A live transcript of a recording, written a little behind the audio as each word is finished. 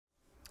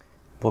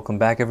Welcome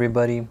back,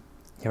 everybody.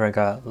 Here I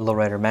got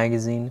Lowrider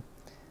Magazine,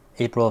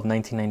 April of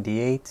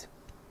 1998.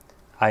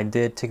 I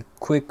did take a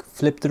quick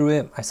flip through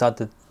it. I saw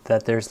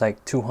that there's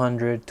like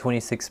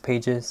 226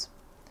 pages,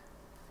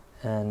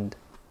 and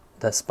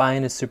the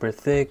spine is super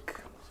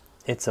thick.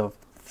 It's a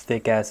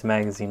thick-ass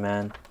magazine,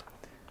 man.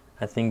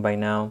 I think by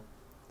now,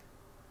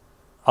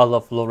 all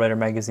of Lowrider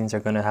magazines are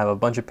going to have a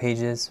bunch of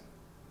pages,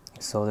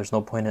 so there's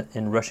no point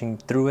in rushing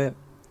through it.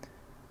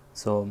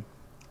 So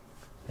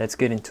let's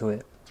get into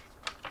it.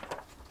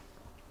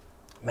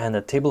 Man,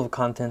 the table of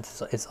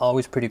contents is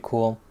always pretty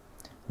cool.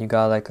 You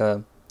got like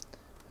a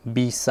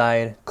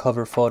B-side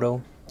cover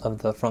photo of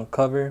the front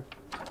cover,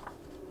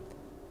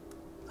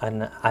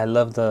 and I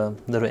love the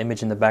little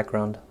image in the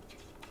background.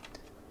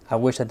 I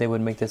wish that they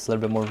would make this a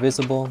little bit more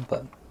visible,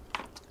 but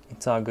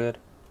it's all good.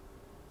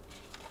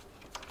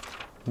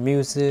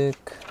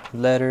 Music,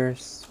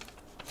 letters,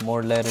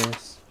 more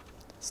letters,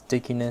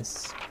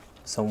 stickiness,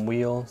 some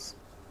wheels.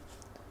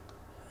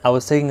 I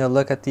was taking a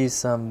look at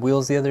these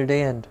wheels the other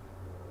day, and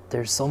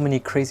there's so many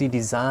crazy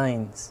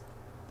designs,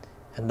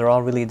 and they're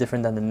all really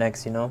different than the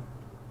next, you know?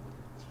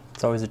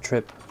 It's always a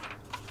trip.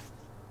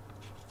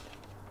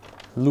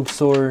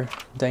 Luxor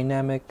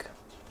Dynamic,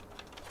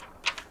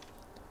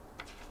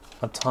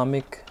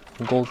 Atomic,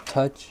 Gold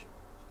Touch,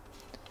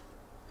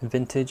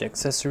 Vintage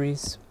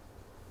Accessories.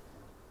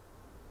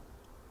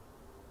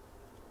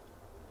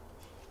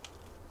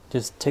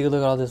 Just take a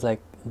look at all this,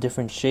 like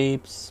different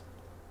shapes,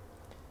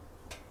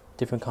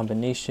 different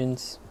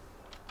combinations.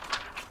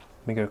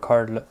 Make your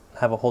card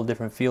have a whole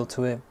different feel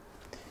to it.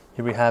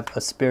 Here we have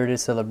a spirited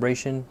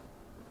celebration.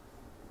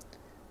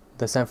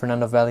 The San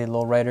Fernando Valley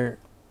Lowrider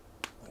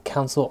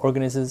Council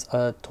organizes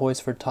a Toys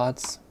for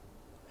Tots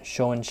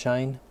show and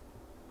shine.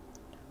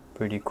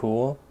 Pretty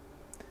cool.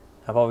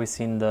 I've always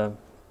seen the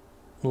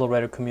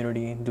lowrider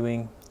community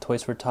doing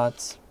Toys for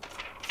Tots.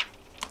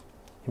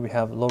 Here we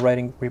have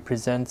Lowriding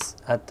Represents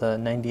at the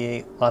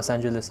 98 Los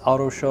Angeles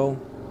Auto Show.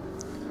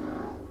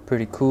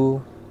 Pretty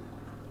cool.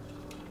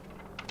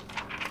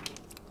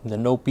 The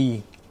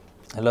Nopi.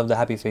 I love the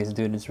happy face,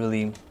 dude. It's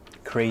really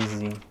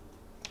crazy.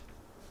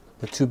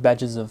 The 2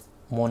 badges of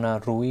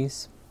Mona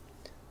Ruiz.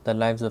 The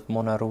lives of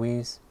Mona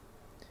Ruiz.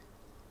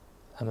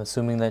 I'm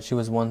assuming that she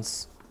was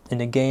once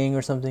in a gang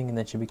or something, and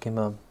then she became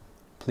a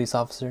police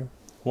officer.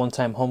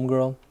 One-time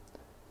homegirl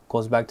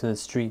goes back to the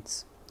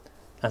streets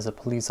as a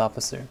police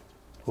officer.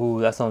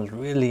 Ooh, that sounds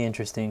really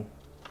interesting.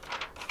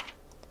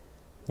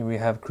 Here we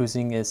have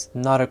Cruising is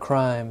Not a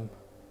Crime.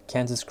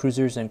 Kansas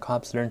cruisers and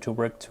cops learn to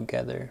work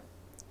together.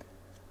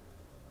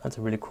 That's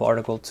a really cool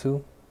article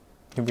too.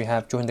 Here we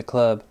have Join the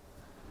Club.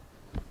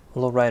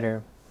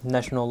 Lowrider,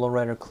 National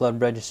Lowrider Club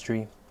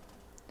Registry.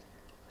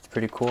 It's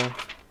pretty cool.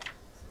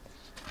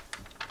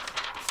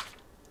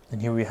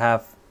 And here we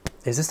have,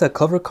 is this a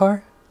cover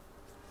car?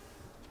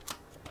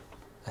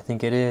 I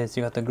think it is.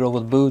 You got the girl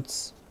with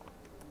boots,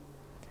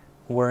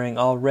 wearing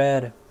all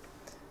red.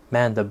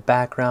 Man, the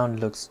background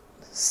looks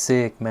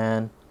sick,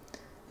 man.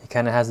 It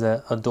kind of has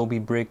the Adobe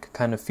brick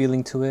kind of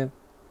feeling to it.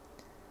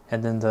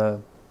 And then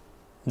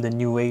the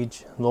new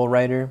age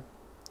lowrider,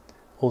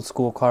 old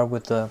school car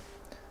with the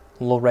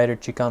lowrider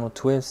Chicano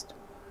twist.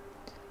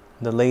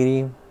 The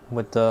lady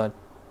with the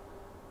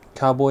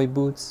cowboy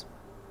boots.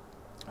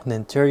 The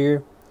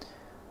interior,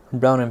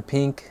 brown and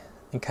pink.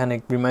 It kind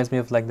of reminds me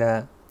of like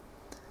that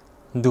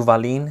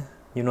Duvalin,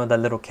 you know, that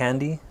little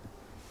candy.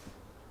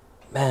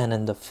 Man,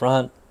 and the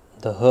front,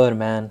 the hood,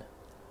 man,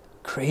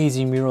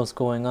 crazy murals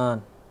going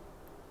on.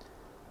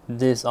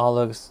 This all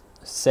looks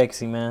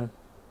sexy, man.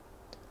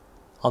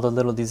 All the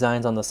little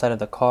designs on the side of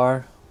the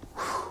car.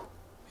 Whew,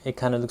 it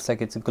kind of looks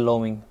like it's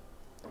glowing.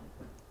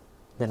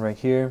 Then right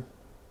here,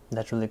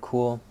 that's really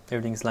cool.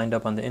 Everything's lined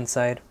up on the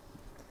inside.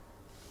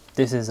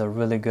 This is a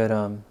really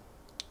good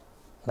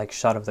like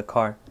shot of the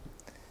car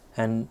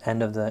and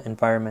of the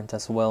environment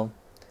as well.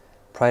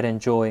 Pride and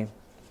joy,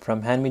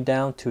 from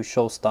hand-me-down to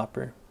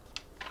showstopper.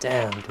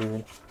 Damn,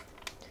 dude.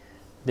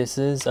 This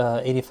is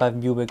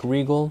 85 Buick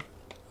Regal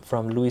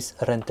from Luis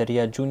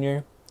Renteria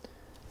Jr.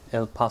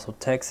 El Paso,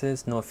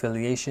 Texas. No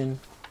affiliation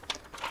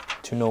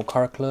to no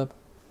car club.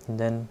 And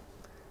then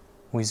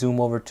we zoom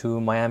over to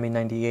Miami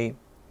 98.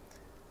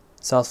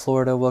 South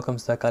Florida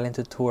welcomes the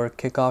Caliente Tour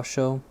kickoff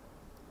show.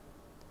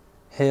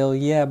 Hell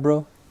yeah,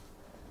 bro.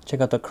 Check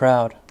out the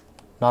crowd.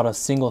 Not a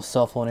single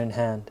cell phone in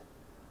hand,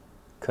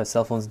 because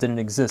cell phones didn't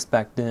exist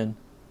back then.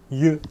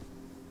 Yeah.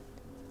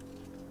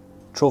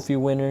 Trophy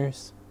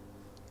winners.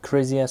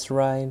 Crazy ass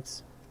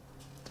rides.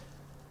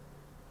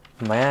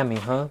 Miami,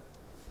 huh?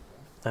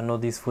 I know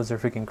these fools are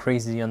freaking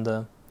crazy on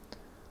the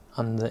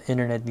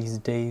internet these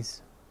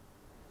days.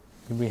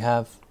 We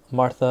have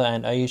Martha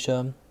and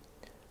Aisha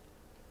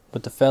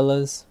with the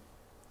fellas.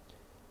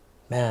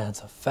 Man, it's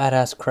a fat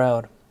ass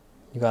crowd.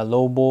 You got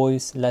low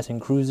boys,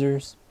 Latin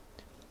cruisers,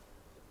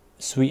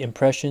 Sweet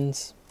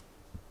Impressions,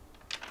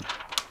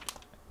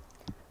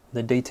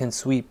 the Day 10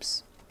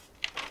 sweeps.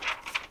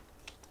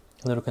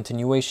 A little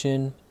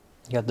continuation.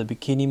 You got the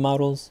bikini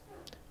models,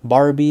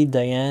 Barbie,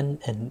 Diane,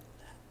 and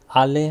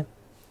Ale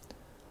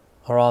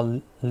are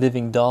all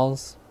living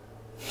dolls.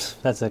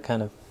 That's a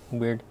kind of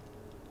weird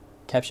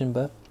caption,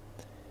 but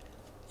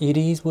it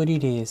is what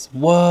it is.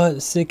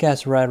 What sick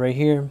ass ride right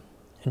here.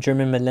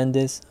 German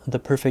Melendez, the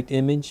perfect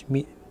image.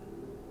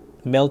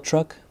 Mail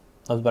truck.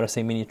 I was about to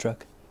say mini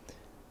truck.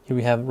 Here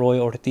we have Roy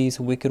Ortiz,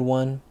 Wicked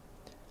One.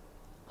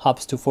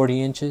 Hops to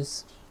 40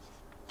 inches.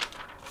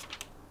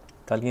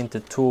 Caliente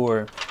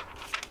Tour.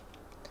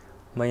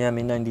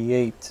 Miami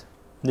 98.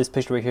 This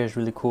picture right here is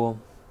really cool.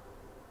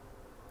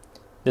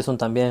 This one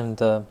también,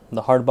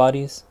 the hard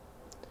bodies.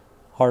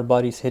 Hard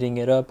bodies hitting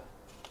it up.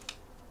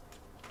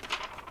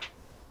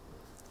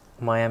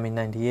 Miami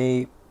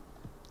 98.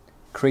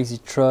 Crazy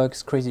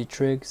trucks, crazy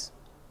tricks.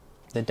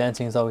 The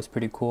dancing is always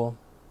pretty cool.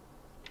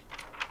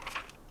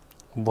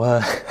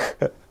 What?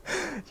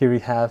 Here we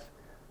have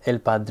El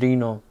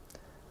Padrino.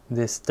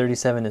 This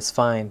 37 is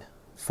fine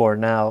for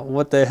now.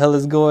 What the hell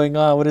is going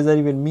on? What does that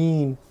even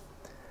mean?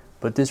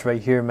 But this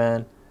right here,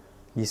 man,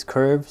 these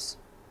curves,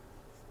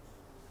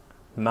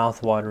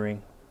 mouth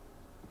watering.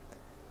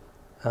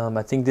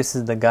 I think this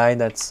is the guy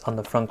that's on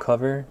the front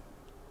cover,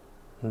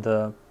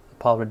 the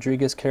Paul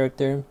Rodriguez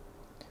character.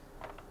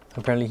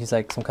 Apparently he's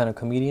like some kind of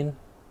comedian.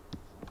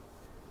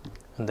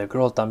 And the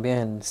girl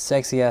también,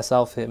 sexy ass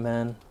outfit,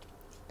 man.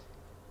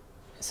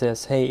 It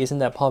says, hey, isn't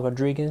that Paul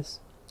Rodriguez?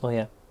 Oh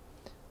yeah.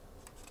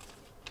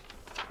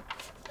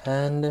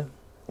 And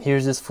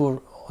here's this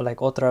fool, like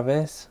otra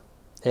vez,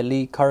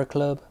 Elite Car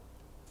Club.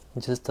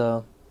 Just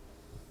a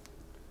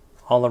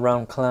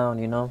all-around clown,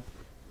 you know.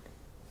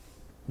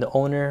 The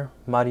owner,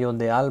 Mario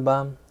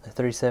DeAlba, a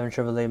 37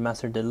 Chevrolet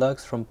Master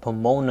Deluxe from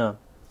Pomona,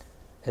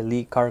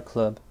 Elite Car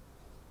Club.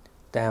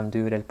 Damn,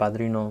 dude, El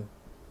Padrino.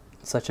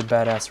 Such a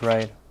badass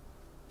ride.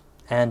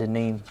 And a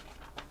name.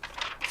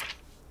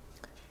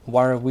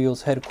 Wire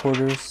Wheels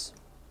headquarters.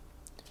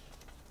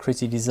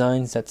 Crazy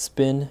designs that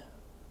spin.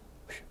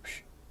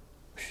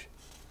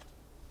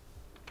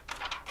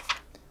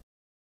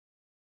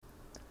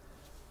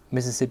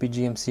 Mississippi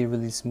GMC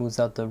really smooths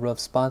out the rough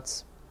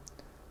spots.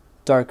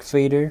 Dark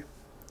Fader.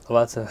 Oh,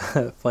 that's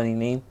a funny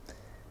name.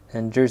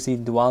 And Jersey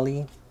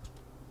Duali.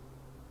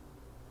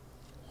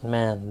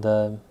 Man,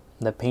 the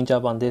paint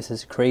job on this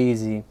is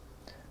crazy.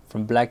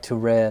 From black to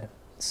red.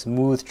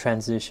 Smooth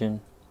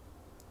transition.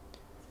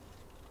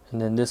 And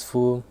then this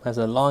fool has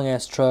a long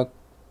ass truck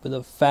with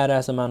a fat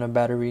ass amount of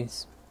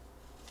batteries.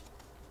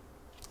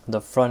 The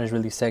front is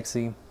really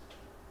sexy.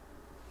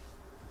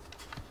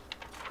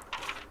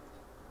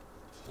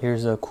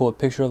 Here's a cool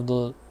picture of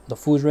the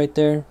foods right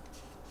there.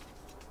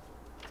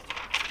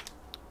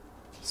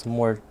 Some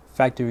more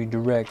factory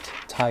direct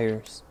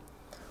tires.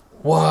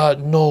 What?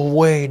 No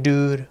way,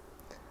 dude.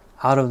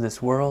 Out of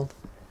this world.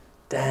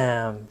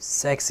 Damn,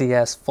 sexy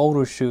ass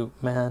photo shoot,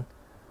 man.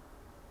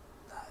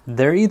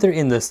 They're either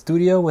in the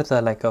studio with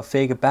a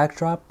fake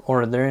backdrop,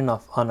 or they're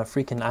on a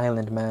freaking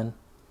island, man.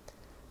 It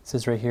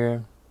says right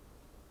here,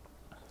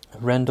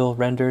 Rendell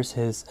renders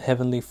his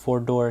heavenly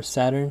 4-door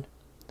Saturn.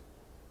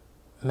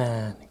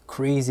 Man,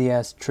 crazy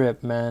ass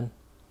trip, man.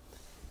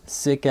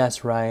 Sick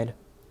ass ride.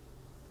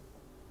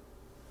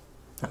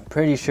 I'm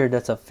pretty sure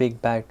that's a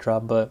fake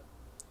backdrop, but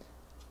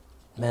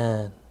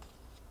man,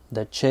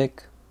 the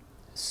chick,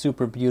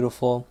 super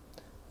beautiful.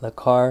 The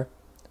car,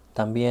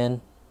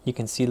 también. You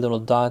can see little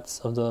dots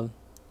of the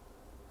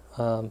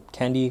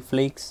candy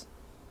flakes,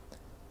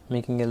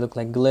 making it look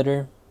like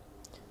glitter.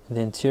 The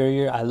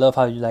interior, I love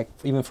how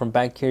even from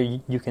back here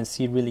you can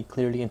see really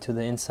clearly into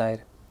the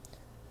inside.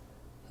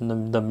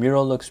 The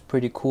mural looks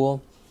pretty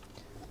cool.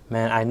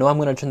 Man, I know I'm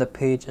gonna turn the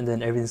page and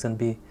then everything's gonna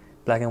be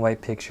black and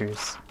white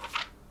pictures.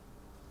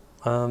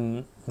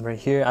 Right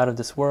here, Out of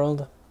This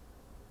World.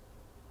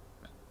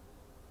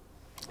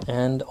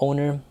 And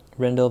owner,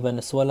 Rendell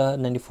Valenzuela,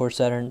 94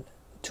 Saturn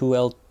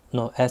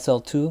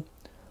SL2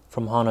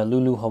 from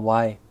Honolulu,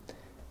 Hawaii.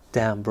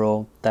 Damn,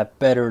 bro, that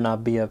better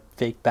not be a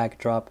fake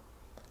backdrop,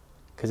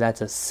 because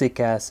that's a sick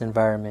ass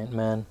environment,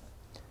 man.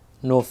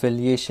 No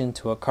affiliation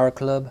to a car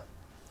club.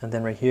 And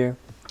then right here,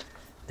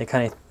 they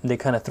kind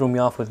of threw me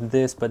off with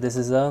this, but this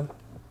is the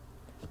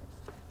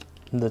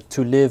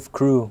To Live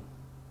crew,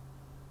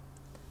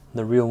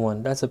 the real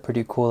one. That's a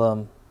pretty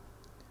cool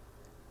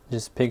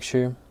just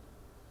picture.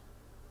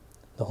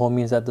 The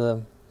homies at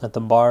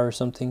the bar or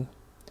something.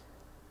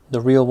 The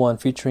real one,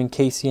 featuring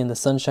K.C and the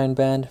Sunshine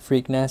Band,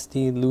 Freak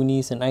Nasty,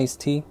 Loonies, and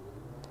Ice-T.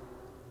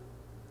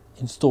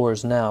 In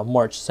stores now,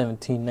 March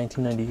 17,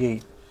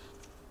 1998.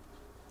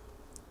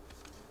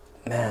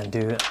 Man,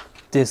 dude,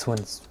 this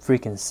one's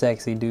freaking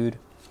sexy, dude.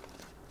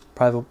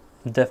 Probably,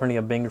 definitely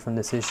a banger from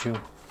this issue.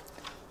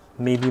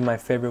 Maybe my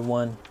favorite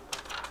one.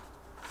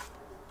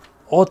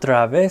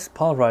 Otra vez,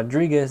 Paul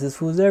Rodriguez. This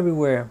fool's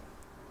everywhere.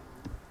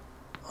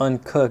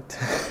 Uncooked.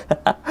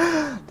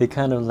 They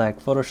kind of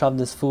photoshopped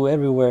this fool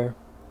everywhere.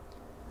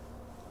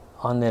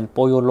 On El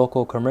Pollo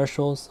Loco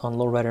commercials, on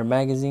Lowrider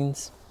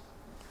magazines,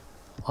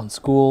 on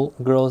school,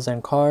 girls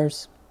and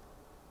cars,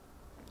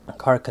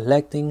 car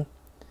collecting.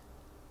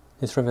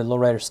 It's from a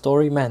Lowrider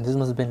story. Man, this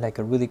must have been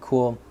a really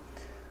cool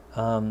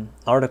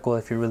article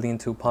if you're really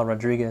into Paul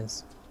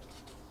Rodriguez.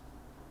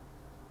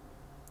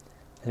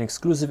 An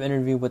exclusive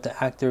interview with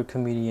the actor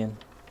comedian.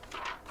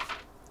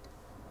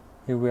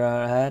 Here we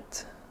are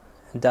at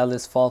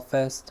Dallas Fall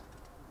Fest.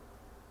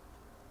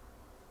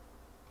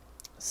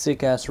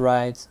 Sick ass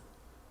rides,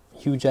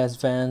 huge ass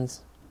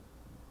vans.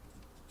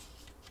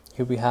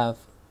 Here we have,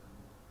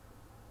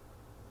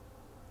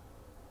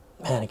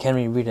 man, I can't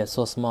really read it, it's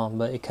so small,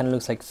 but it kind of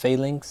looks like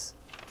Phalanx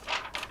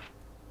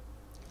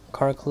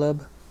Car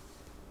Club.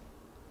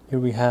 Here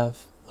we have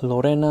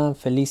Lorena,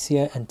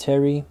 Felicia, and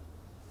Terry.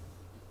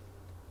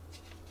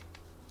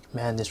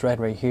 Man, this ride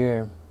right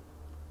here,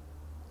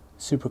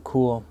 super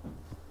cool.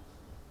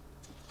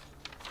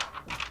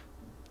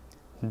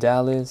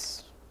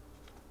 Dallas,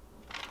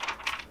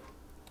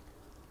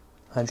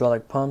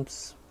 hydraulic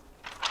pumps.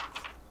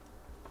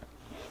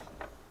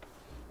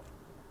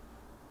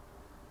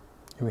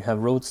 Here we have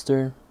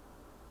Roadster.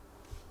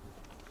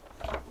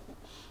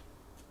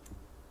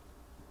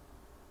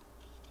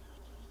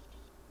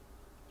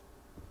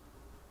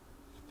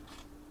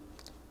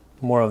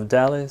 More of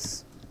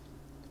Dallas.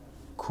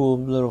 Cool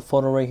little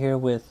photo right here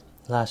with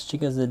Las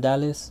Chicas de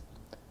Dallas,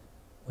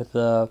 with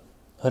the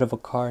hood of a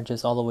car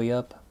just all the way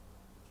up.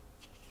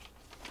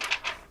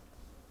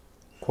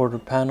 Quarter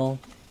panel,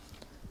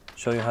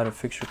 show you how to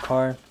fix your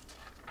car.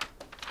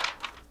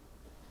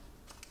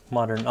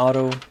 Modern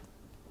Auto.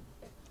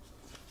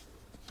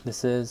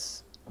 This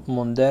is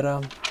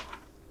Mondera.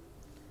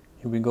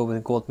 Here we go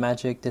with Gold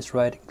Magic. This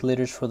ride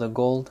glitters for the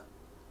gold.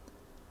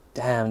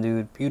 Damn,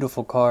 dude,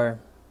 beautiful car.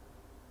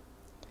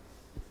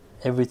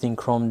 Everything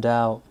chromed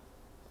out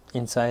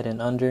inside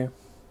and under.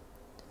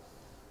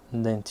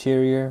 And the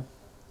interior,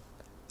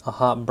 a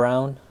hot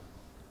brown.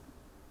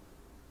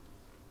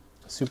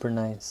 Super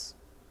nice.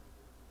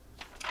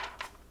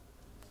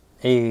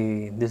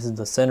 Hey, this is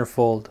the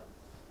centerfold.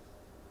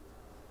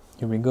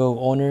 Here we go.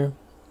 Owner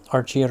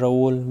Archie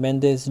Raul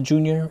Mendez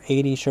Jr.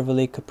 80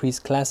 Chevrolet Caprice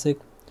Classic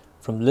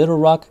from Little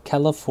Rock,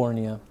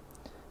 California.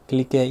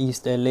 Klique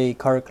East LA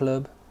Car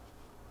Club.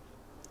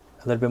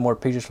 A little bit more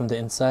pictures from the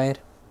inside.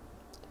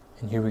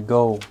 And here we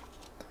go.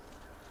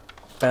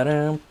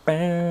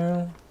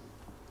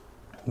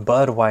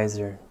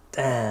 Budweiser.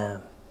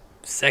 Damn.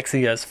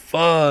 Sexy as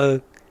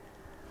fuck.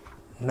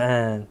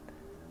 Man.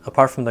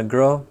 Apart from the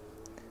grill,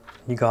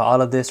 you got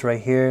all of this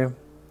right here.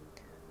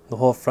 The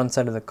whole front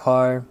side of the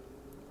car.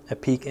 A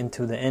peek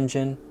into the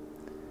engine.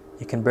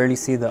 You can barely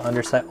see the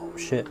underside. Oh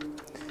shit.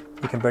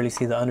 You can barely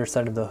see the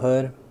underside of the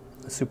hood.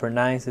 Super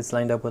nice. It's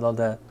lined up with all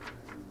that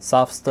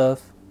soft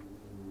stuff.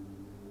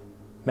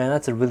 Man,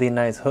 that's a really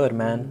nice hood,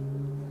 man.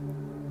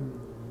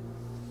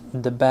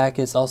 The back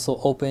is also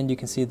open. You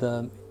can see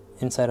the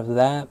inside of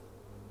that.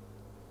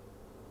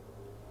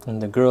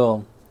 And the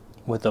girl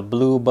with a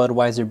blue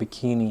Budweiser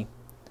bikini.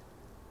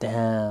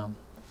 Damn.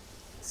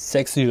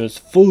 Sexy as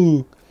fuck.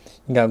 You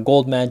got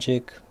Gold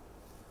Magic,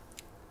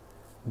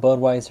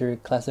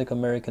 Budweiser, Classic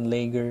American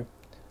Lager,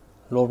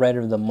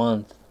 Lowrider of the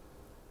Month.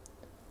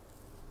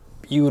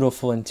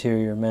 Beautiful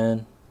interior,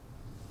 man.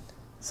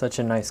 Such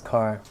a nice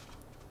car.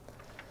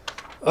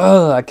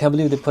 Oh, I can't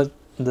believe they put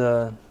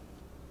the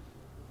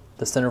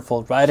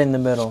centerfold right in the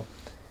middle.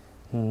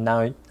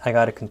 Now I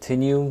gotta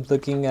continue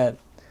looking at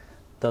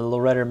the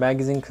Lowrider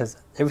Magazine, because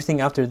everything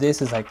after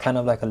this is like kind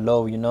of like a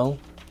low, you know.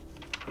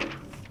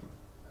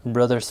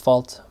 Brother's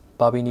fault.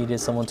 Bobby needed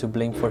someone to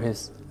blame for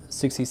his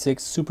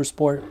 66 Super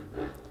Sport.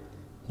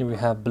 Here we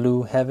have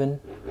Blue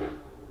Heaven.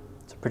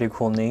 It's pretty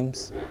cool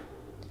names.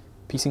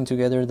 Piecing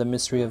together the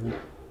mystery of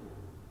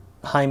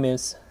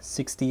Jaime's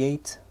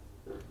 68.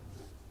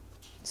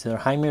 Is it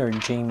Jaime or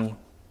Jamie?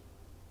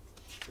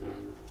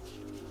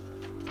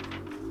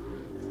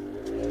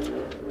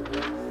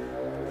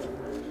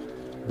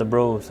 The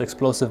Bros,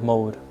 Explosive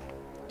Mode.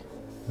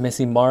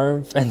 Messy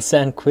Marv and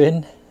San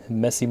Quinn.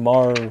 Messy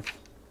Marv.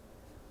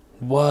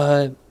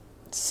 What?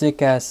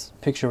 Sick ass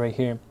picture right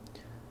here.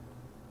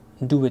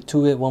 Do It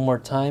To It one more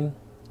time.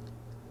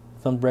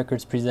 Thumb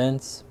Records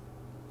presents.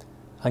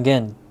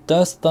 Again,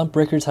 does Thumb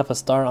Records have a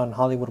star on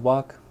Hollywood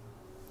Walk?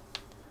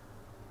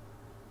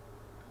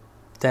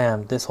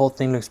 Damn, this whole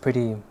thing looks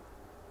pretty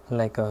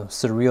like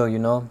surreal, you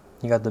know.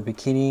 You got the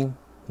bikini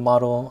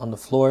model on the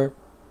floor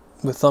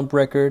with Thumb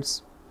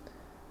Records,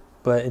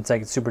 but it's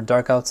like super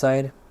dark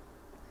outside.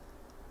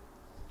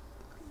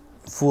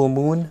 Full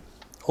Moon,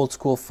 Old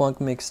School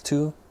Funk Mix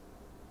 2.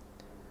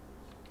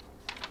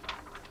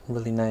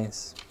 Really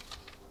nice.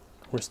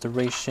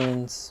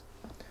 Restorations,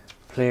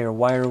 player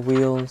wire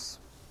wheels,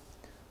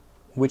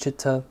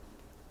 Wichita,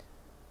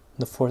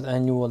 the 4th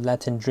annual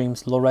Latin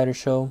Dreams Lowrider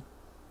Show.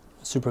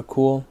 Super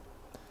cool.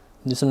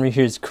 This one right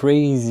here is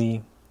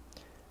crazy.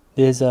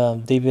 There's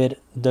David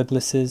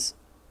Douglas's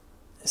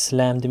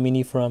Slam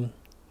Mini from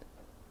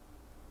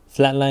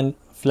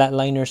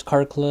Flatliners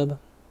Car Club.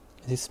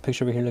 This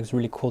picture over here looks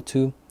really cool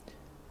too.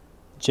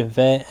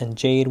 Javette and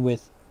Jade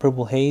with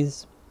Purple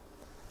Haze.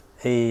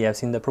 Hey, I've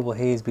seen the Purple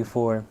Haze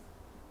before.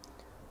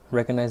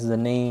 Recognize the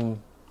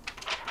name.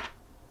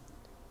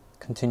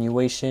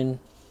 Continuation.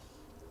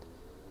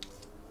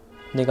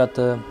 They got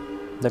the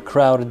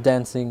crowd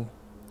dancing.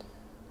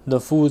 The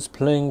fools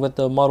playing with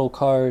the model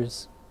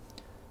cars.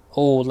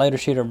 Oh, lighter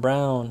shade of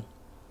brown.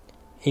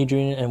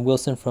 Adrian and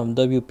Wilson from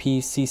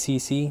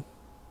WPCCC.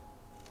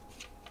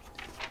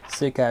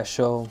 sick ass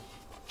show.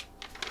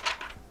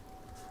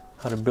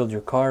 How to build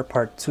your car,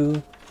 part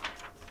 2.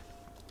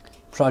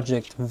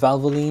 Project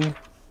Valvoline.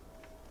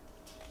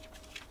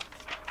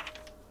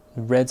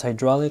 Red's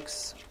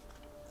hydraulics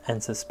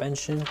and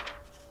suspension.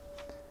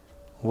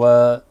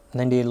 What?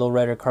 98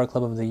 Lowrider Car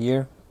Club of the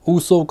Year.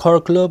 USO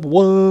Car Club,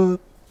 what?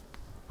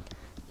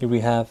 Here we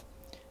have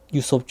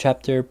USO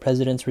chapter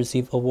presidents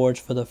receive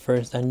awards for the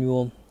first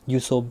annual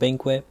USO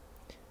banquet.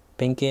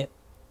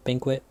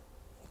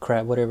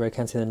 Crap, whatever, I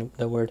can't say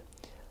the word.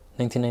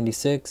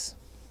 1996.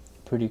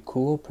 Pretty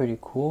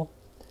cool.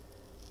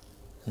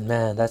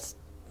 Man, that's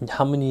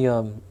how many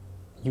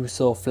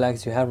USO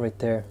flags you have right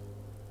there.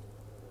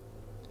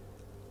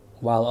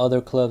 While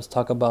other clubs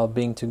talk about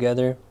being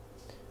together,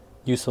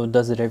 USO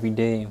does it every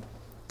day.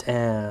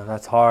 Damn,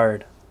 that's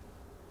hard.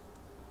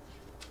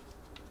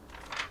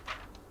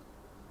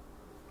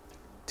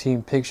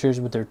 Team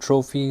pictures with their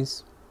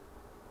trophies.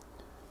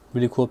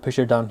 Really cool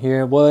picture down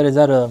here. What is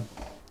that?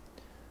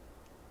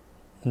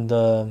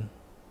 The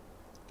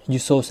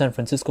USO San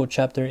Francisco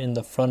chapter in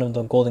the front of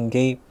the Golden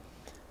Gate.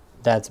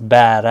 That's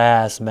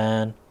badass,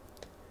 man.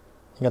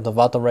 You got the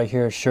Vato right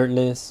here,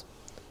 shirtless,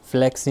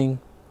 flexing.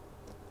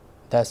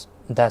 That's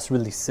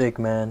really sick,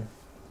 man.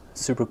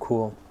 Super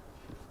cool.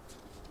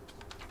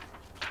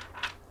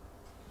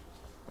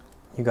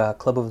 You got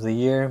Club of the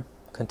Year,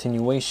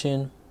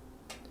 continuation.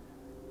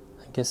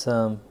 I guess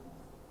an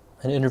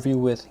interview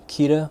with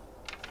Kita.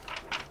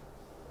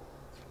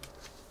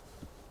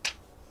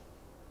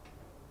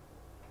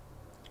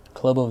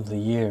 Club of the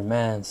Year,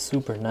 man,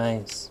 super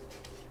nice.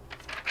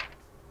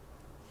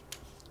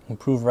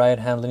 Improve ride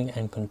handling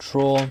and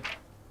control.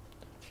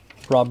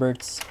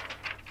 Roberts.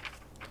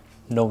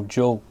 No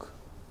joke.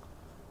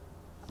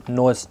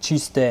 No es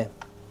chiste.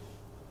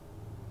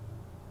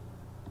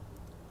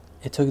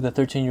 It took the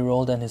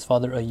 13-year-old and his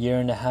father a year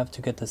and a half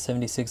to get the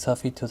 76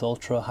 Huffy to the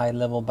ultra high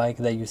level bike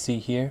that you see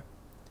here.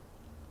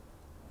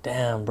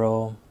 Damn,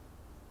 bro.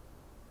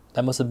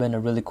 That must have been a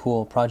really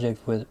cool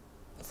project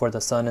for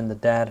the son and the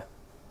dad.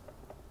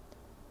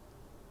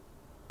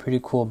 Pretty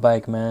cool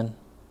bike, man.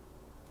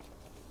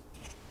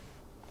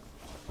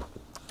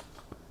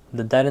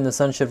 The dad and the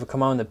son should have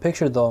come out in the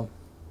picture though.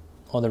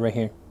 Oh, they're right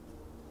here.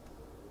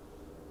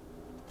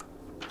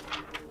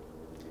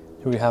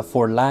 Here we have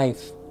For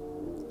Life.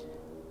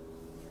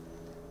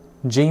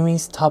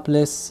 Jamie's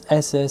topless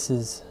SS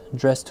is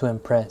dressed to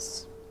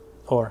impress.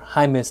 Or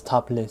Jaime's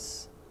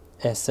topless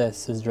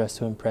SS is dressed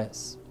to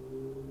impress.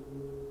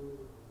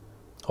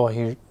 Oh,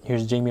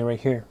 here's Jamie right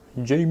here.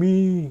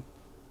 Jamie!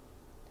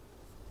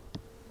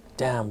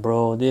 Damn,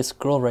 bro, this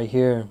girl right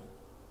here.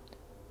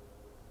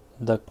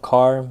 The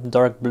car,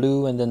 dark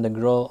blue, and then the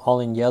girl all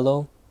in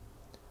yellow.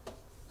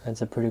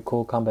 That's a pretty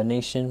cool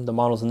combination. The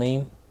model's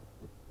name,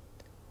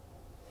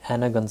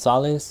 Ana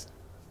Gonzalez.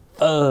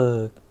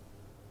 Fuck.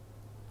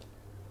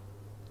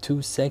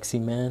 Too sexy,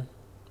 man.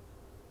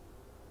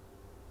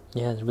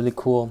 Yeah, it's really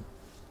cool.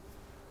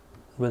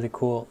 Really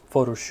cool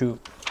photo shoot.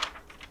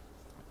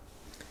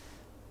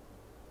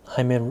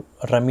 Jaime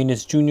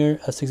Ramirez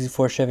Jr., a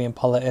 64 Chevy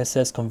Impala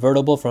SS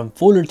convertible from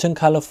Fullerton,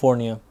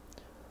 California.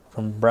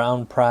 From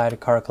Brown Pride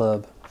Car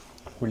Club.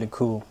 Really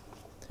cool.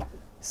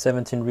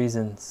 17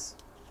 reasons.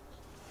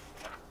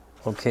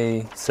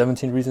 Okay,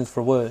 17 reasons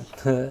for what?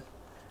 Here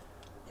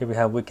we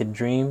have Wicked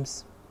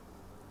Dreams.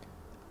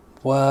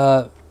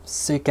 What?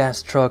 Sick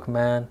ass truck,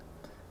 man.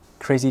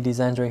 Crazy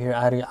designs right here.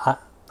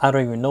 I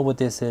don't even know what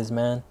this is,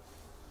 man.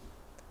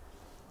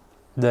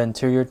 The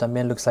interior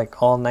también looks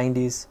like all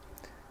 90s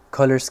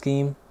color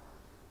scheme.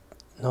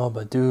 No,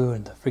 but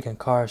dude, the freaking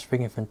car is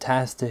freaking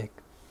fantastic.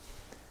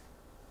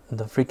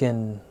 The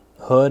freaking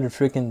hood is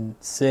freaking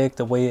sick.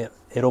 The way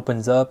it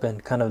opens up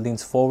and kind of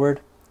leans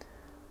forward.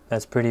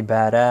 That's pretty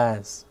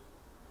badass.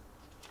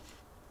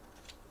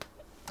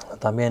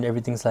 También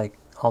everything's like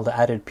all the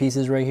added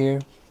pieces right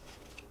here.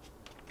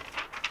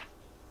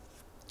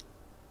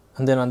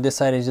 And then on this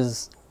side is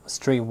just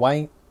straight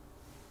white.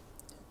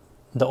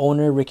 The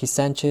owner, Ricky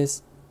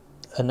Sanchez,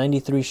 a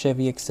 93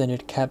 Chevy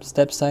extended cab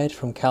step side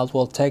from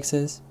Caldwell,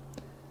 Texas,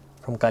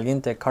 from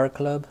Caliente Car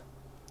Club.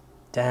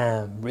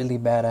 Damn, really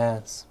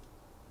badass.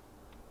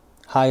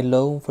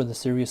 High-low for the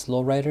serious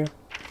lowrider.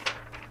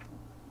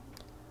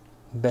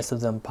 Best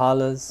of the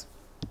Impalas.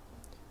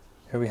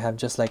 Here we have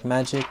Just Like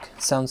Magic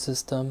sound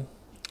system,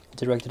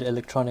 directed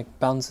electronic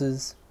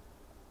bounces.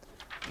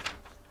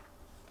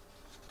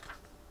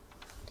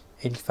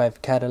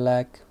 85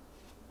 Cadillac.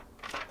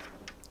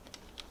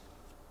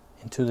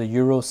 Into the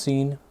Euro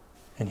scene.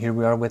 And here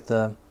we are with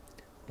the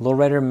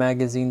Lowrider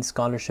Magazine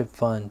Scholarship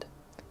Fund.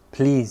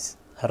 Please,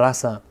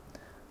 Raza,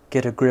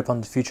 get a grip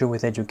on the future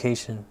with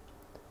education.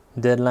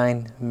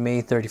 Deadline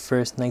May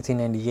 31st,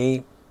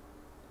 1998.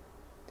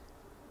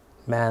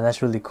 Man,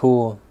 that's really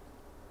cool.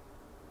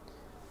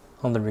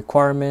 On the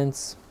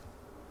requirements,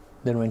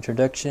 little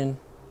introduction.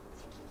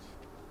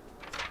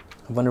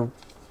 I wonder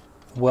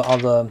what all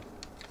the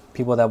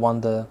people that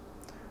won the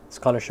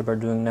scholarship are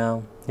doing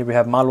now. Here we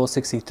have Model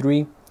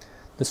 63.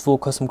 This full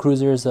custom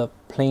cruiser is a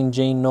plain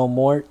Jane no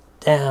more.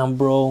 Damn,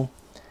 bro.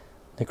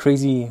 The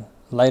crazy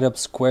light up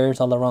squares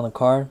all around the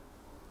car.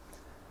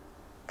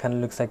 Kind of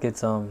looks like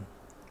it's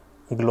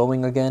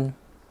glowing again.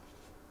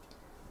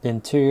 The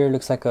interior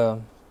looks like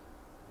a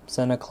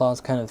Santa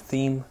Claus kind of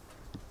theme.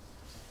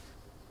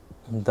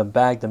 The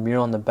back, the mirror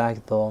on the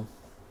back though.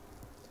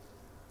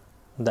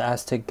 The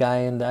Aztec guy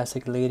and the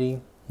Aztec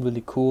lady,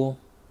 really cool.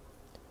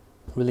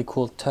 Really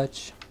cool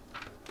touch.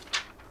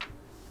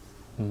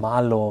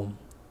 Malo.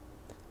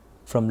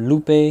 From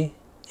Lupe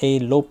A.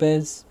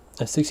 Lopez,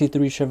 a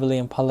 63 Chevrolet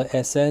Impala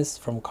SS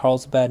from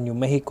Carlsbad, New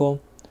Mexico.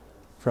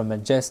 From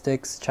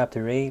Majestics,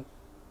 Chapter 8.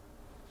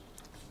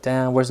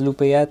 Damn, where's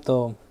Lupe at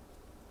though?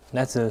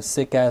 That's a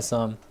sick ass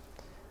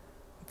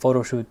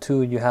photo shoot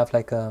too. You have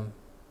like I'm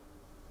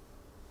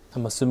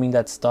assuming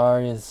that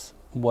star is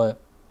what,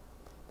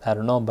 I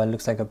don't know, but it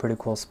looks like a pretty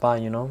cool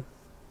spot, you know.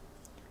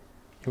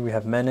 Here we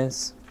have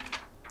Menace,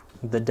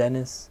 the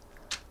Dennis,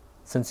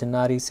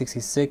 Cincinnati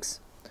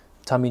 66.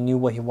 Tommy knew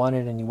what he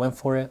wanted and he went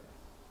for it.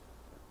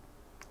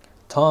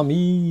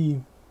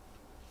 Tommy!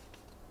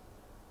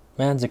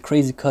 Man, it's a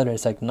crazy color.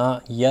 It's like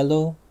not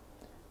yellow,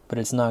 but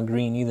it's not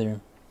green either.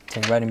 It's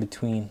like right in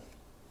between.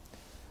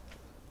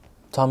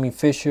 Tommy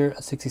Fisher,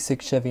 a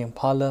 66 Chevy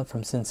Impala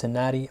from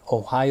Cincinnati,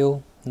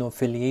 Ohio. No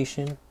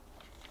affiliation.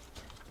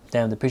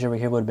 Damn, the picture right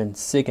here would have been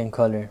sick in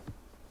color.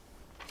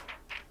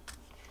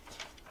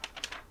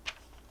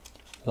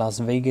 Las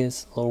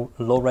Vegas,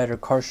 Lowrider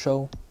car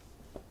show.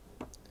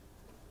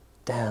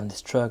 Damn,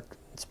 this truck,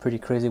 it's pretty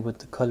crazy with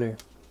the color.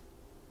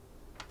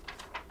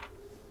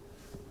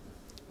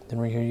 Then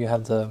right here you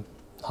have the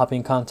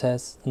hopping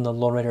contest and the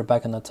lowrider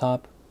back on the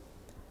top.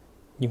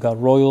 You got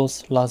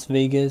Royals, Las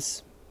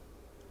Vegas.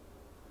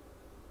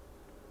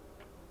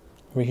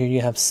 Right here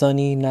you have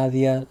Sunny,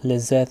 Nadia,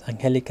 Lizeth,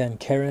 Angelica, and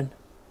Karen.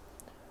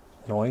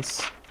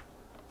 Nice.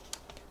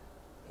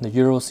 The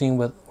Euro scene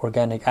with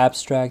Organic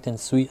Abstract and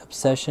Sweet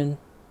Obsession.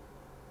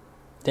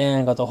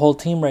 Damn, got the whole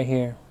team right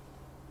here.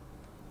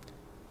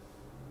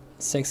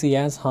 Sexy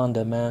ass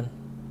Honda, man.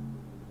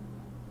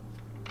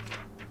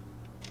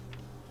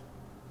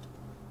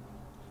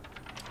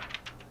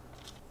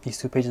 These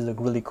two pages look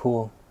really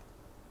cool.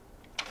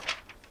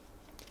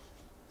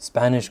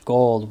 Spanish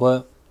Gold.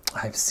 What?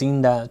 I've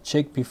seen that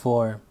chick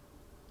before.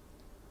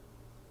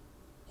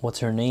 What's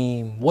her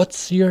name?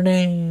 What's your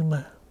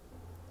name?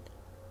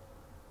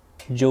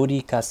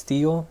 Jody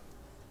Castillo.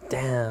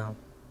 Damn.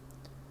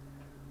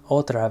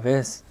 Otra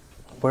vez.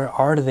 Where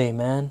are they,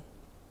 man?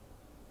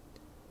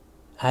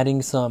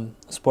 Adding some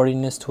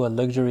sportiness to a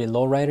luxury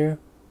lowrider.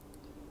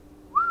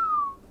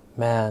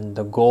 Man,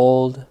 the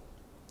gold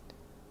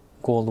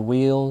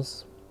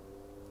wheels,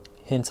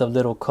 hints of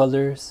little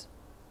colors.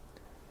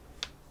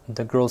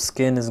 The girl's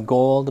skin is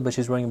gold, but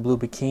she's wearing a blue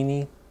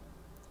bikini.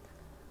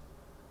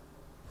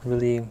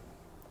 Really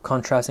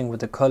contrasting with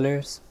the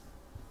colors.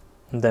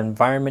 And the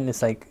environment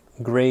is like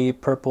gray,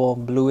 purple,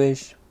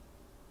 bluish.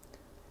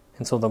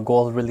 And so the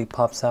gold really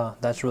pops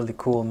out. That's really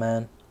cool,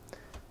 man.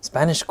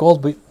 Spanish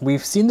Gold,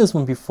 we've seen this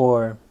one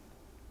before.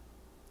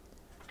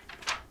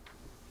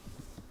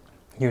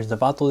 Here's the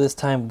Vato this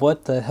time.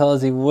 What the hell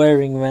is he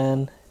wearing,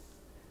 man?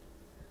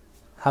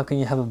 How can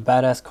you have a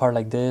badass car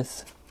like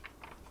this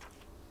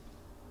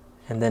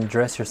and then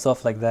dress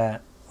yourself like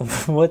that?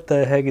 What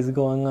the heck is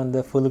going on?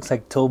 That fool looks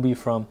like Toby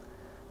from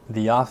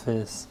The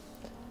Office.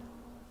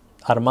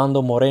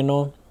 Armando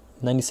Moreno,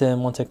 97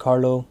 Monte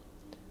Carlo,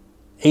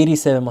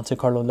 87 Monte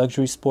Carlo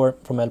Luxury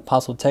Sport from El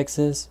Paso,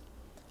 Texas,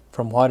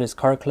 from Juarez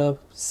Car Club.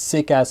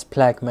 Sick ass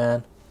plaque,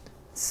 man.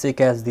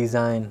 Sick ass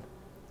design.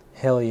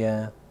 Hell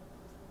yeah.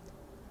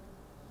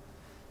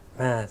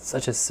 Man,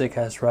 such a sick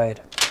ass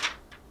ride.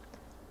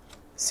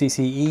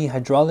 CCE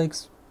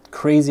Hydraulics.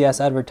 Crazy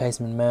ass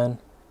advertisement, man.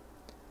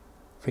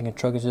 Freaking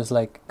truck is just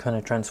like kind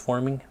of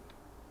transforming.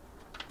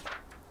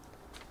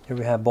 Here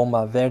we have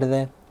Bomba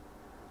Verde.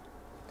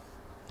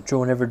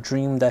 Joe never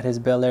dreamed that his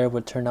Bel Air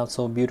would turn out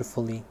so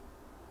beautifully.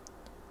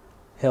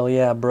 Hell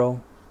yeah,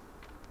 bro.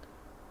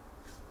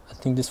 I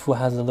think this fool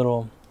has a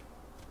little...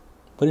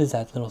 What is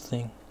that little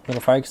thing?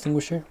 Little fire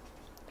extinguisher?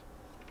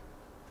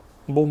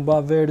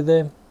 Bomba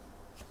Verde.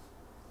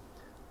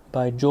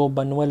 By Joe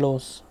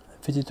Banuelos.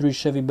 53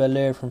 Chevy Bel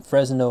Air from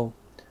Fresno.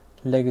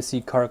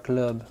 Legacy Car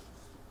Club.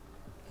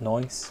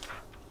 Nice.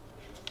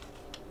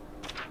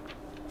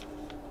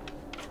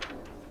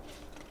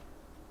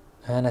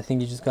 And I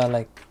think you just got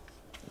like...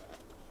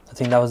 I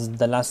think that was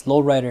the last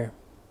lowrider.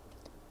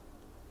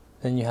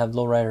 Then you have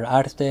Lowrider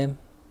Arte.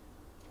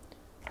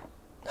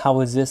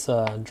 How is this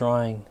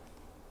drawing?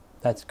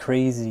 That's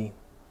crazy.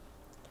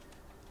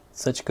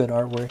 Such good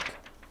artwork.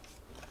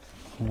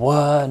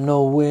 What?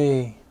 No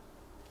way.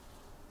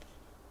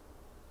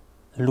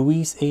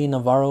 Luis A.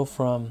 Navarro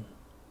from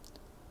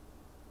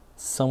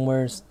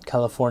somewhere,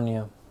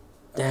 California.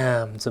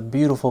 Damn, it's a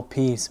beautiful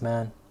piece,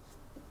 man.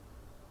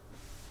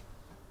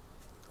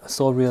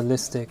 So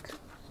realistic.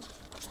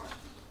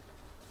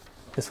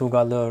 This one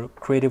got a little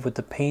creative with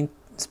the paint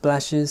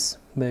splashes,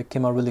 but it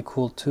came out really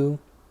cool too.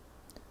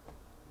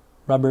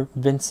 Robert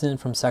Vincent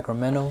from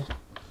Sacramento.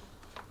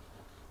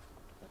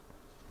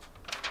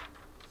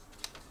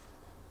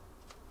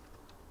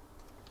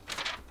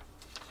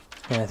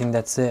 And I think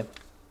that's it.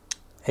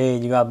 Hey,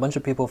 you got a bunch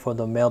of people for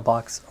the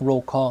mailbox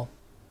roll call.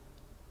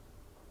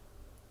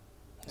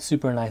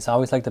 Super nice. I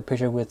always like the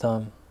picture with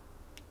the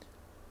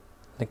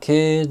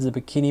kids, the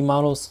bikini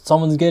models.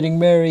 Someone's getting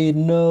married.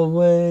 No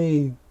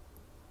way.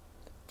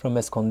 From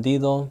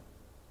Escondido.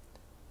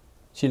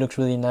 She looks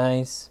really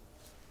nice.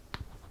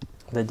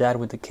 The dad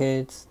with the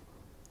kids.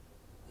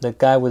 The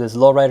guy with his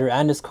lowrider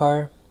and his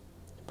car.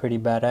 Pretty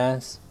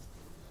badass.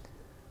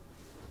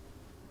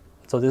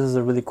 So this is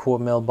a really cool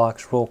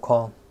mailbox roll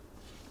call.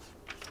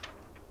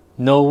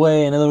 No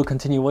way. And a little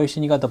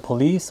continuation. You got the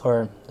police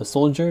or the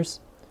soldiers.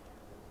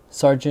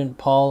 Sergeant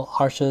Paul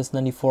Arches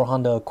 94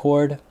 Honda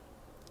Accord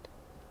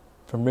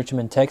from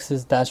Richmond,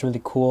 Texas. That's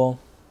really cool.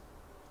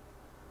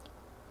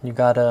 You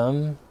got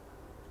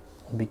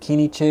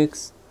bikini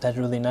chicks. That's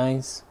really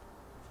nice.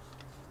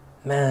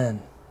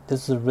 Man,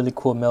 this is a really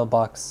cool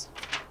mailbox.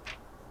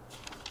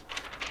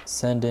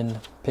 Send in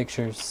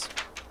pictures.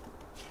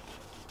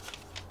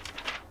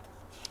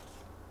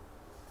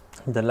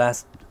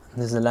 This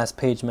is the last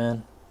page,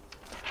 man.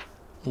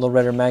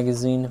 Lowrider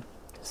Magazine,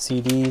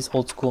 CDs,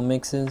 old school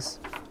mixes.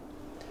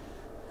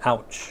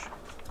 Ouch.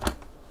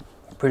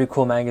 Pretty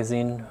cool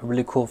magazine.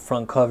 Really cool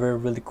front cover.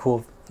 Really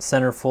cool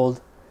centerfold.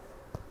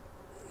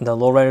 The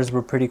lowriders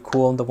were pretty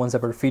cool. The ones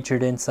that were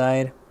featured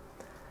inside.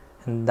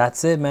 And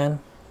that's it, man.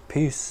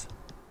 Peace.